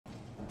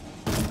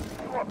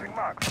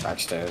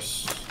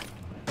Backstairs.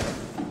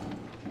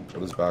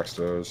 What is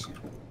backstairs?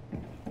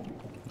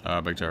 Big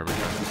tower, big tower.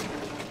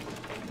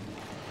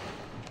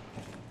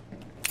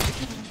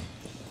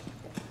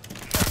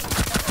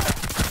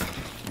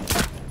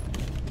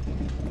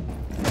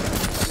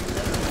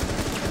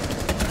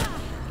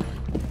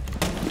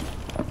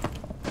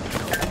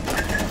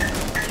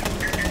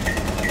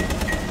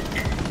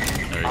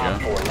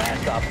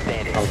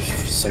 Oh,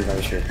 some guy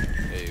here.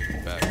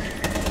 Hey, back.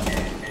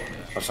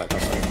 Outside.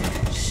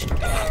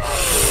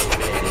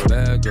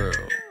 Bad girl.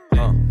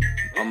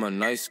 I'm a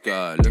nice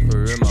guy.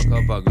 Liquor in my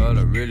cup, I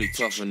gotta really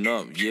toughen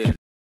up, yeah.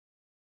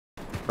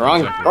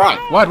 Wrong.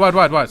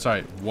 What?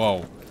 Sorry.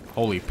 Whoa.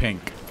 Holy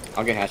pink.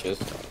 I'll get hatches.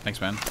 Thanks,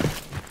 man.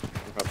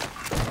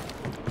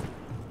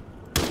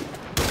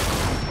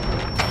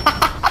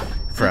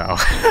 Bro.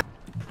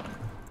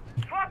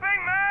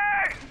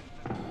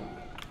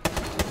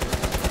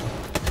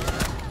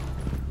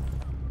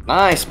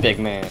 Nice, big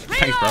man.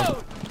 Thanks,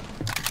 bro.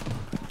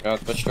 Go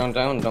push drone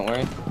down, don't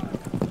worry.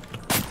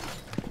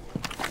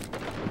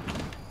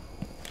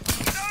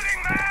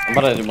 I'm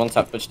about to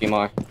one-tap push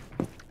DMR.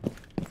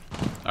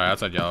 Alright,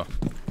 outside yellow.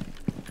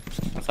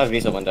 Outside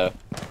visa window.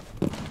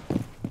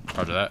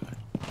 Roger that.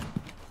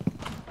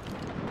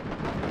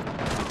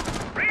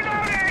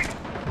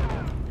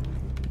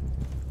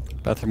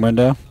 Bathroom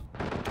window.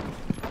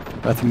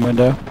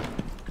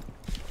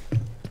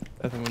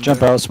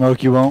 Jump out,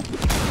 smoke, you won't.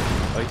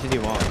 Oh, you said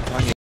you won't. Come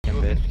on, you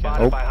bitch.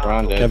 Oh,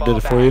 Kev did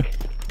it for you.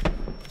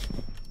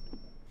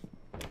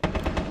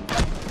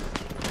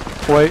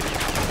 Wait.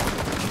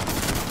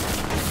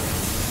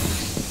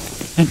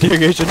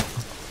 Interrogation.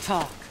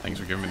 Talk. Thanks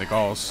for giving me the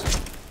calls.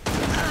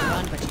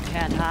 Run, but you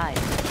can't hide.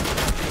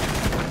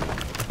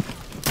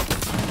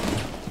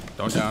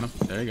 Don't down him.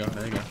 There you go.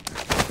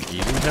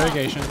 Easy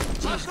interrogation.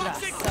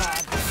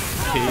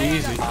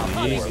 Easy.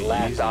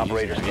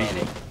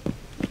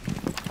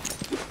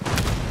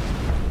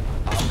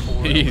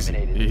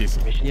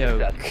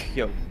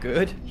 Yo,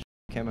 good.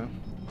 Camo.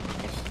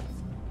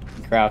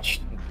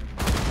 Crouched.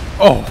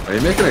 Oh! Are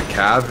you making a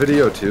Cav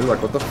video too?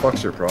 Like, what the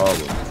fuck's your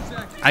problem?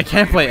 I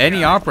can't play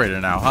any operator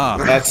now, huh?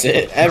 That's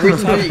it. Every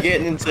time you get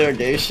an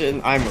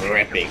interrogation, I'm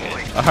ripping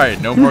it. Alright,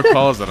 no more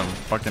calls that I'm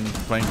fucking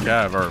playing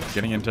Cav or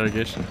getting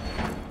interrogation.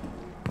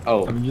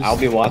 Oh, I'll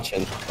be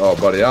watching. Oh,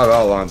 buddy, I have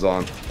outlines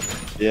on.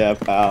 Yeah,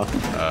 pal.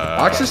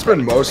 I actually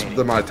spend most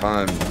of my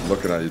time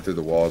looking at you through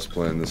the walls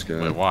playing this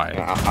game. Wait, why?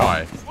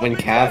 Why? When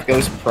Cav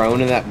goes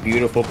prone in that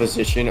beautiful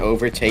position,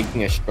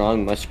 overtaking a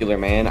strong, muscular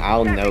man,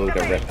 I'll know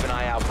to rip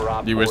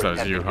him. You wish that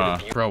was you, huh?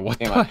 Bro, what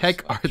the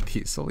heck are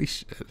these? Holy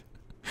shit.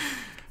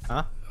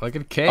 Huh? Look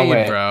at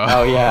Cade, bro.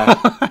 Oh, yeah.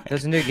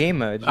 There's a new game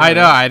mode. I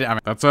know. I mean,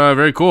 that's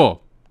very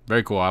cool.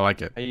 Very cool. I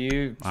like it. Are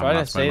you I'm trying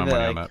not to say spending my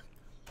money on that?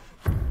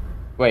 that.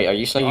 Wait, are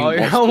you saying you Oh,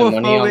 you're won't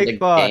spend money on the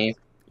homophobic, game?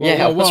 Whoa,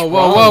 Yeah,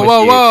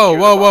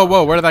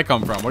 whoa, where did that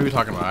come from? What are you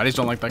talking about? I just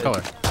don't like that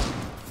color.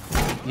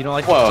 You don't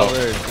like the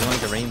colors. You don't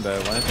like the rainbow.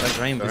 Why don't you like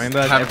rainbow?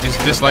 Rainbow Is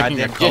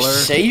disliking a color?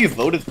 Just say you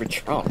voted for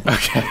Trump.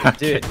 Okay.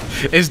 Dude.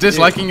 Is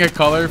disliking a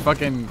color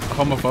fucking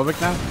homophobic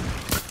now?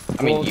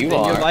 I mean, you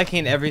are. You're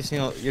liking every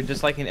single. You're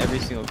disliking every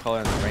single color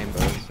in the rainbow.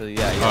 So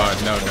yeah.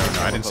 No.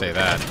 I didn't say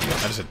that. I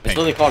just said It's pink.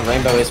 literally called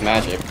Rainbow is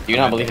Magic. Do you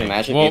not believe in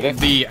magic Well, either?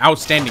 the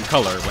outstanding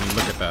color when you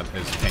look at that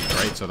is pink,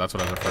 right? So that's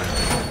what I was referring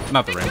to.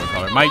 Not the rainbow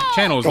color. My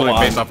channel is literally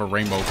based off of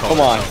rainbow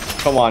color.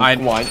 Come on. I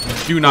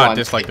do not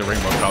dislike the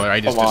rainbow color. I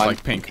just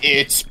dislike pink.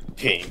 It's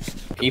pink.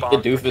 Keep the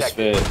doofus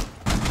fit.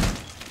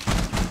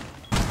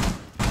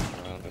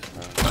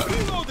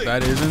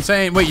 That is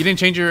insane. Wait, you didn't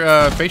change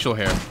your facial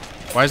hair.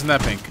 Why isn't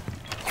that pink?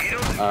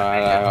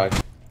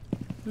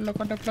 Look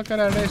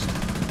at this.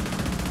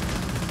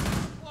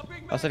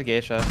 Outside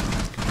geisha.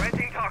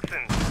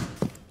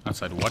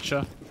 Outside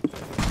whatcha?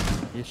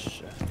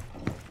 Geisha.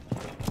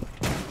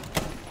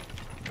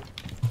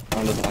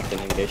 I'm just not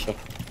getting geisha.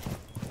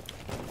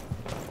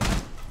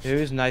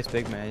 Who's nice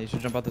big man? You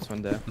should jump out this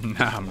window.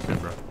 Nah, I'm good,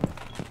 bro.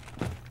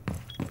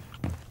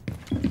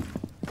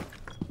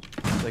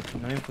 Like,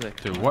 not even for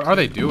like. Dude, what are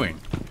they doing?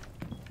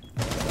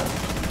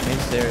 Main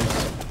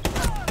stairs.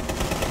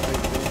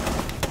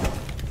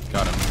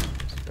 Got him.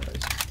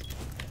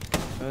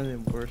 Oh, the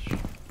worst.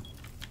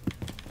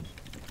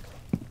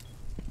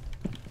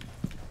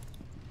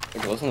 The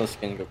girls on the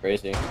skin go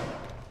crazy.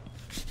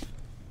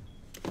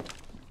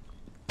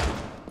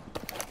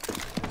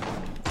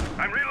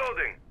 I'm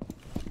reloading.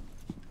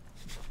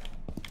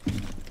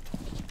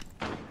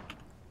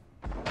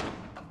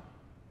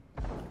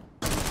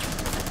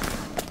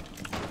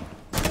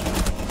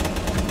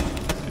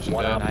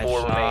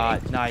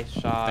 Nice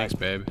shot. Thanks,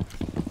 babe.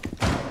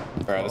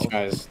 Bro, this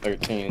guy's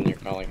 13 and you're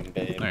calling him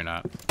babe. No, you're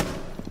not.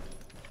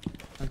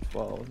 I'm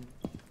 12.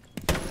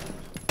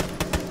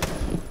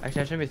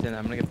 Actually, I shouldn't be saying that.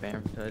 I'm gonna get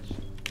banned from Twitch.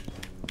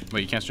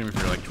 Wait, you can't stream if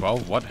you're like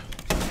 12? What?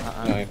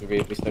 No, it could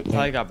be That's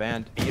how I got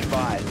banned. Be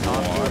advised,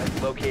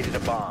 Op located a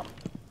bomb.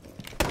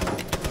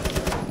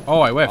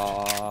 Oh, I whiffed.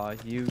 Aw,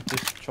 you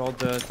just trolled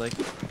the, like...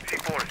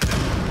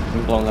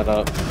 I'm blowing that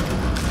up.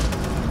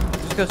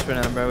 Just go sprint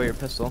at him, bro, with your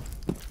pistol.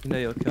 You know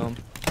you'll kill him.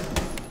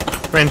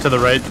 Ran to the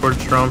right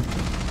towards drone.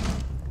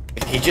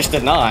 He just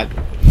did not.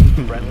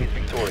 Friendly's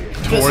victorious.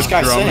 What is this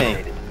guy drum.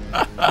 saying?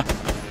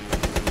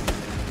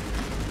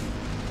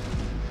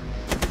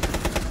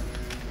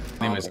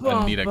 Name is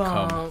Anita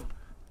Cum.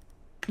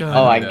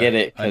 Oh, I get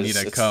it.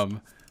 Anita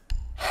Cum.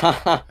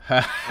 I'm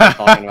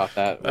talking about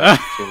that with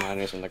 2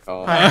 minors in the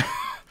call. And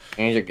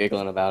you're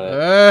giggling about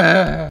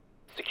it.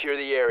 Secure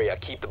the area.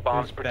 Keep the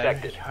bombs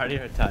protected. Hardy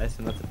or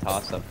Tyson? That's a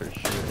toss-up for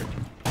sure.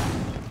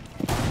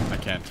 I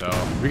can't tell.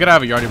 We gotta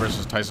have a Yardy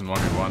versus Tyson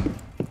 1v1.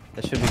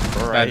 That should be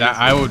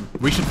crazy.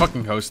 We should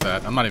fucking host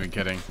that. I'm not even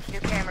kidding. We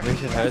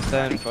should host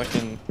that and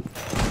fucking...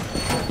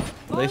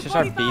 They should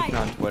start beefing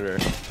on Twitter.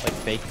 Like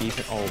fake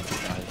beefing. Oh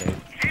my god, dude.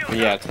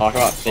 Yeah, talk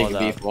about fake Hold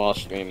beef up. while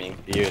streaming.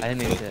 Dude, I didn't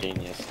mean it's to.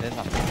 genius.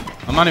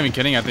 I'm not even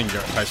kidding. I think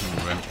Tyson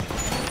would win.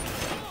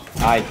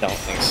 I don't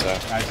think so.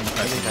 I think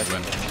Tyson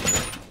would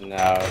win.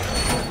 No.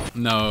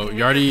 No,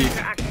 Yardy.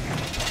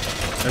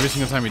 Every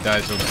single time he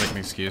dies, he'll just make an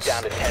excuse.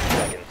 Down to 10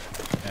 seconds.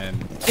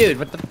 And Dude,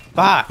 what the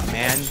fuck,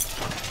 man?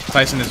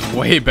 Tyson is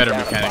way better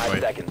Down to 5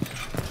 mechanically. seconds.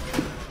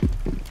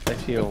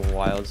 Actually, a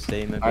wild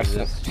statement. But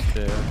Alright, it's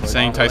true.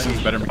 Saying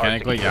Tyson's better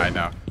mechanically? Yeah, I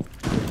know.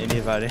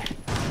 Anybody?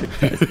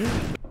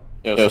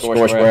 Yo,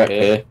 Scorch, where at,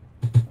 kid?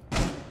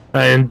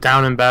 And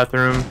down in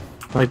bathroom.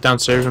 Like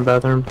downstairs in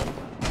bathroom.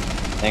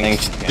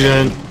 Thanks.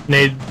 Yeah,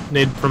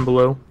 nade from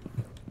below.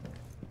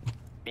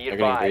 Be They're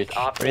gonna advised. breach.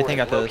 Op What do you 4 think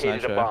has after this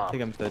located a nitro? I bomb.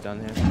 think I'm still down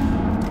here.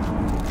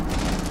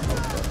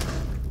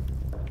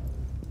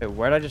 Wait,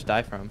 where'd I just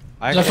die from?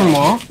 Is that from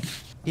wall?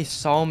 He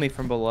saw me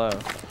from below.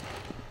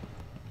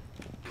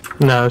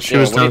 No, she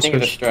Yeah, was what do you think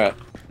of the downstairs. strat?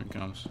 Here he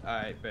comes.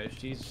 Alright, but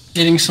she's...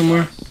 Hitting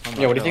somewhere.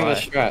 Yeah, what do you think of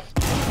the strat?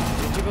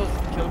 Did you both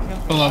kill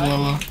him?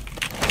 Below.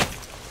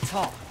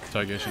 Talk.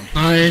 Interrogation.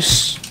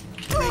 Nice.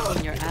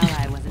 Breaking your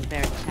ally wasn't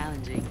very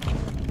challenging,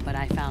 but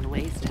I found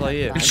ways to That's all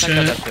you. have fun. Check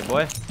out that shit,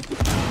 boy.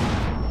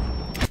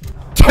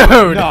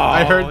 Dude, No,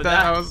 I heard that.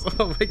 that- I was,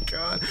 oh my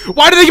god.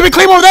 Why did they give me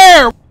claim over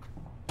there?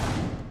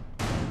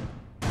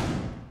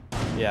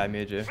 Yeah, I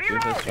made you. Do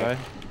this, right?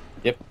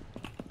 Yep.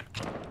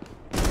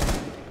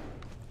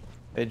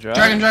 Hey,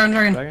 dragon.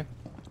 Dragon. You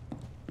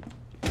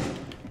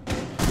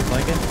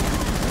blanket?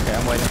 Okay,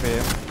 I'm waiting for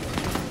you.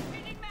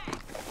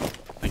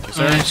 Thank you,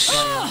 sir. Nice.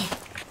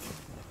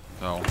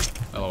 Oh,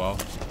 lol.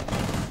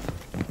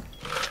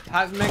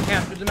 Have the main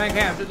camp, shoot the main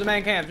camp, shoot the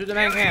main camp, shoot the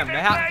main camp. They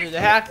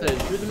have to,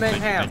 shoot the main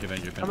camp.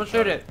 Thank you. I'm gonna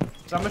shoot it.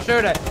 So I'm gonna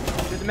shoot it.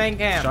 Shoot the main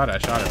camp. Shot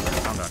it, bro.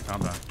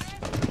 Calm down.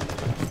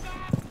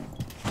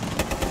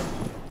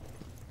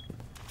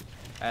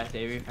 Ask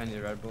Avery if I need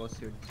a Red Bull,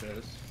 see what he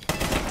says.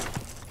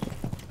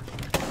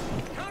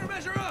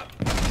 Countermeasure up!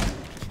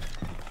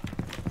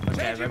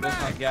 Okay, Red Bull's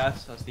not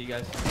gas. I'll see you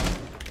guys.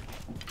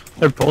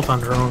 They're both on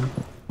drone.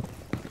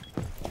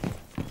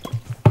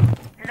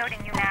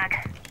 Loading you mag.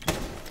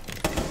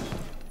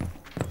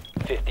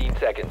 15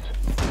 seconds.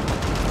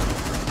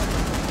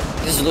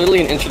 This is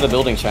literally an enter the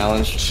building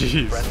challenge.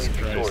 Jesus Friendly's Christ.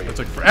 victorious. That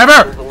took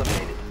forever!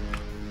 Eliminated.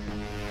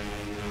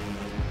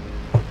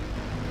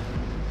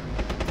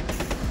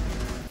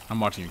 I'm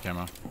watching you,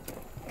 Camo.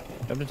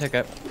 Jump to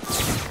ticket.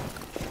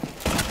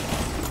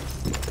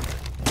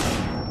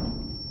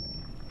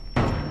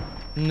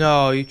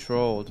 No, you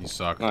trolled. You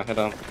suck. No, hit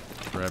him.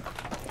 Rip.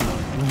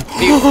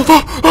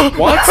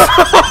 What?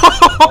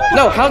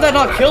 No, how'd that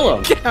not kill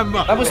him?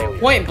 That was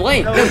point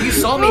blank. No, you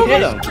saw me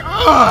hit him.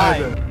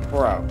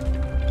 Bro.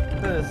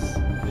 This.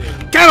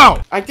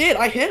 Camo! I did,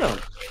 I hit him.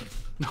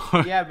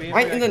 Yeah, but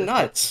Right in the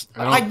nuts.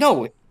 I don't- I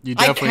know. You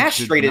I definitely did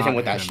castrated him not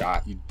with that hit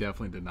shot. You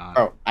definitely did not.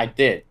 Bro, I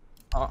did.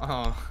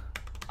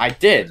 I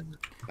did.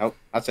 Nope,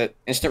 that's it.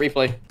 Instant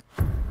replay.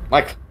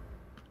 Like,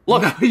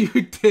 look. No, you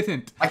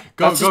didn't. Go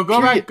That's just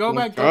back.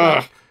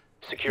 Ugh.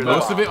 Secure the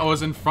Most bomb. of it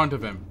was in front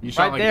of him. You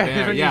shot Right like there,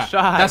 there. when you Yeah,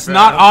 shot, that's bro.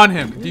 not on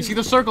him. Do you see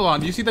the circle on?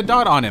 Do you see the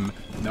dot on him?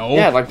 No.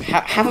 Yeah, like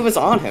half of it's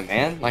on him,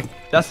 man. Like,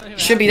 That's he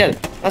should be dead.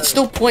 That's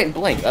still point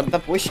blank.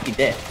 That boy should be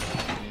dead.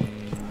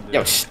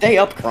 Yo, stay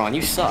up, Kron.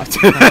 You suck.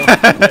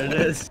 There it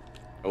is.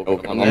 Oh,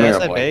 I'm Yeah, a mirror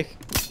that's boy. bake.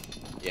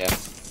 Yeah.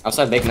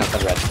 Outside bacon,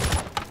 outside red.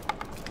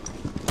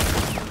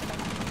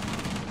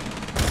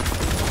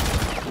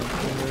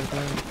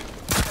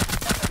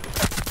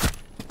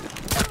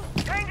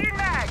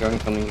 Jordan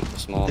coming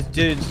small. This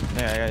dude's.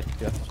 Yeah,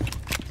 I got.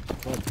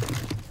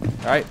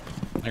 Alright,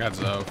 I got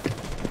Zoe.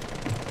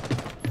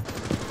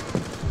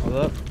 hold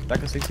up. Back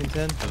in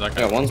 1610. Is that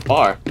Yeah, guy? one's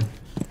bar.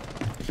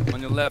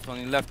 On your left,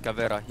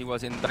 Caveira. He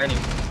was in dining.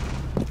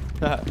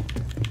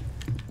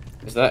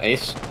 Is that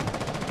Ace?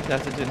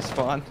 That's it didn't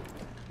spawn.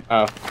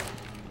 Oh.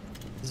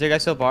 Is there a guy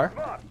still bar?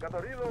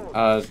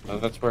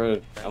 That's where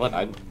Ellen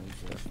died.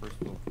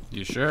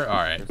 You sure?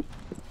 Alright.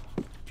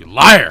 You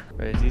liar!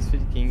 Wait, is he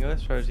speaking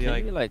English or is he Can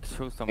like? you like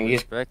show some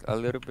He's- respect a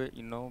little bit,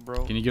 you know,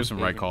 bro? Can you give some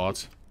right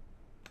callouts?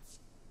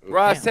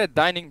 Bro, I Damn. said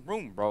dining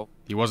room, bro.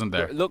 He wasn't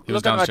there. Look, He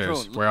was look at my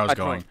downstairs, drone. where I Look was at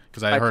my going. drone.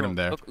 Because I My heard drone. him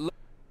there.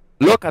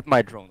 Look at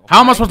my drone. How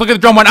am I okay? supposed to look at the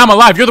drone when I'm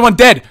alive? You're the one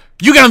dead!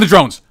 You get on the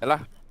drones!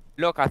 Ella,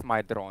 look at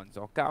my drones,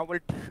 okay? I will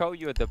show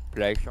you the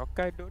place,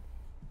 okay, dude?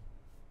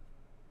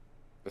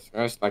 This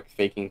guy's like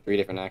faking 3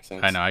 different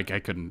accents. I know, I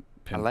couldn't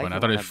pinpoint. I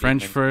thought it was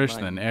French first,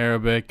 then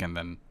Arabic, and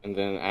then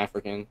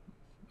African.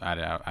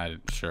 I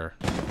sure.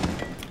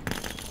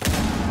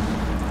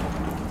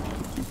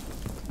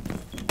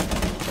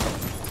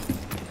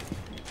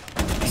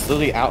 It's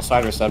literally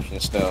outside reception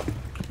still.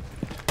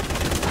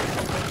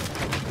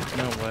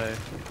 No way.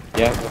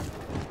 Yeah.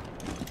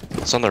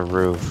 It's on the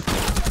roof.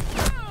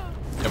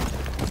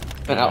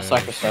 An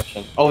outside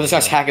reception. Oh, this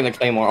guy's hacking the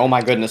Claymore. Oh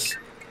my goodness.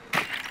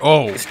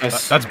 Oh,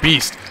 that's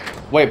beast.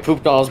 Wait,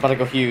 poop doll's about to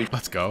go huge.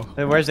 Let's go.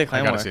 Wait, where's the I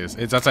Claymore? gotta see this.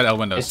 It's outside L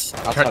windows.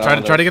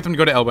 Outside Try to get them to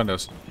go to L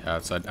windows. Yeah,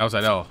 outside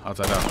L.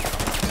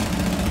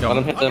 Yo, Let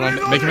him hit the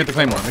make him hit the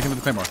Claymore. Make him hit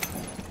the Claymore.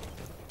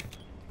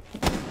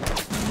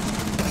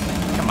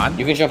 Come on.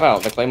 You can jump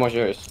out. The Claymore's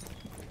yours.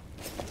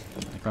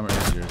 The Claymore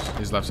is yours.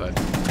 His left side.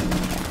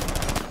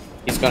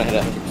 He's gonna hit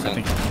it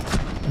 100%.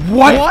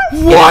 What? He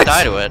didn't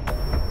die to it.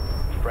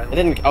 It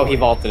didn't. Oh, he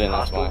vaulted in.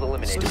 That's why.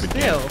 Stupid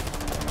game.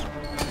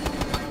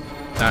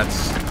 That's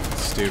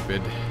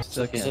stupid.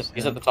 Still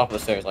He's at the top of the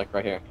stairs, like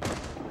right here.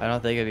 I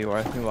don't think it'd be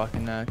worth me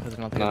walking now because I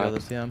don't think I'll be able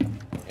to see him.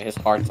 His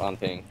heart's on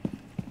ping.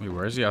 Wait,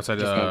 where is he? Outside.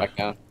 Just going back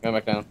down. Going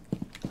back down.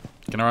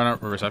 Can I run out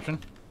for reception?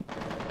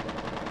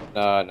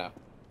 No.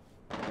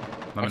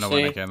 Let me know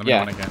when I Actually, can. Let me know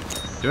when I can.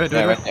 Do it.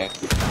 Yeah, right there.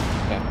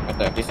 Yeah, right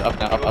there. He's up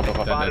now. Up.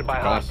 Spotted by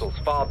hostiles.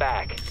 Fall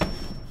back.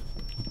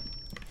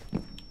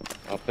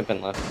 Oh,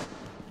 Pippin left.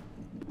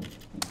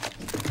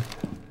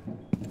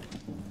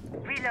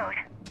 Reload.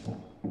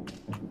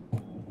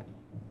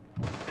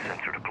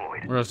 Sensor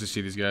deployed. Where else do you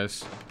see these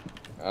guys?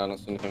 I don't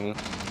see anything.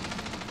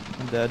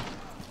 I'm dead.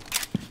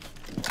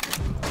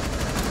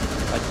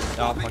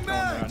 Oh, fuck, no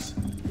one there.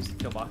 Just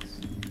kill box.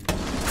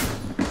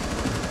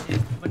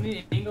 When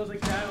the angles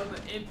like that on the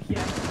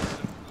MPS,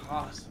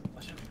 awesome.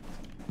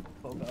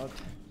 Oh god.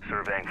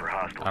 Surveying for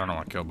hostiles. I don't know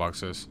what kill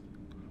box is.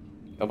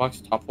 Kill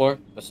box, top floor,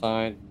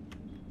 beside.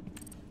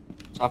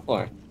 Top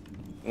floor.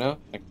 You know?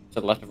 Like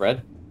to the left of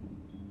red?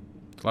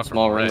 Left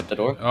Small or room red? at the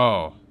door?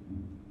 Oh.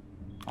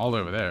 All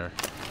over there.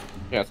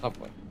 Yeah, top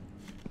floor.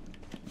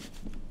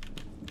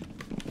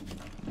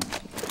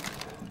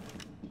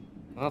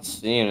 Not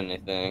seeing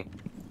anything.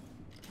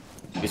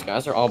 These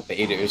guys are all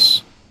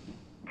baiters.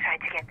 Try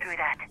to get through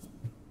that.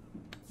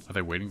 Are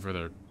they waiting for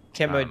their...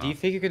 Cambo, do you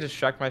think you could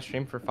distract my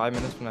stream for 5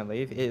 minutes when I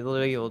leave? It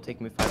literally will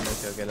take me 5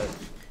 minutes to go get it.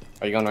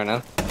 Are you going right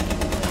now?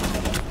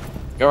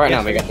 Go right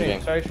now, we got the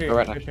game. Sorry, stream. Go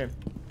right now.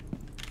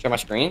 Share my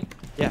screen?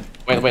 Yeah.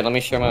 Wait, let me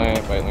share my...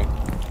 Wait.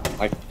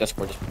 My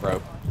Discord just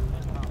broke.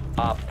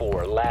 Op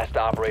 4, last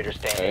operator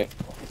standing.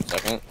 Wait,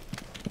 second.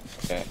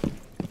 Okay.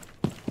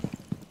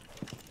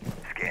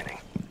 Scanning.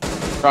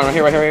 Prawn, right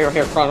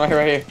here. Prawn, right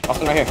here.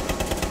 Austin, right here.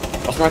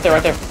 Austin,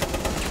 right there.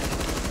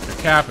 You're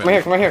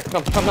capping. Come right here.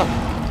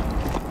 Come.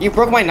 You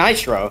broke my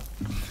nitro.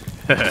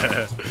 I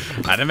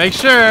had to make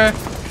sure.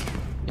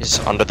 He's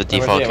under the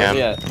default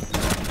cam.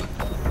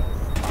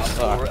 Op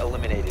 4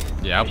 eliminated.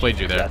 Yeah, I played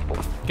you there.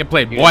 Get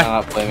played, You boy. did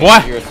not play me. Boy.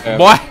 You're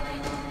terrible. Boy.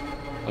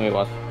 Let me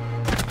watch.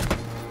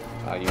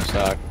 Oh, you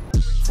suck.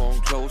 Phone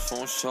close,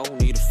 phone show,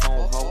 need a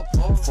phone hoe.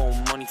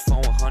 Phone money,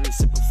 phone honey,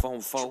 sipping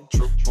phone foe.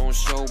 Phone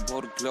show,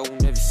 bought a glow,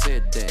 never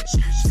said that.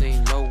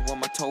 Staying low on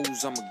my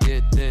toes, I'ma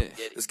get that.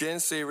 It's getting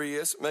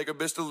serious, make a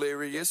bitch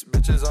delirious.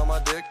 Bitches on my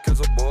dick, cause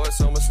a boy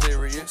so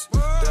mysterious.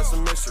 That's a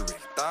mystery,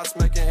 thoughts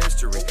making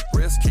history.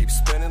 Wrist keeps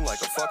spinning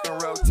like a fucking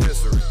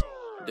rotisserie.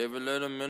 David let him in.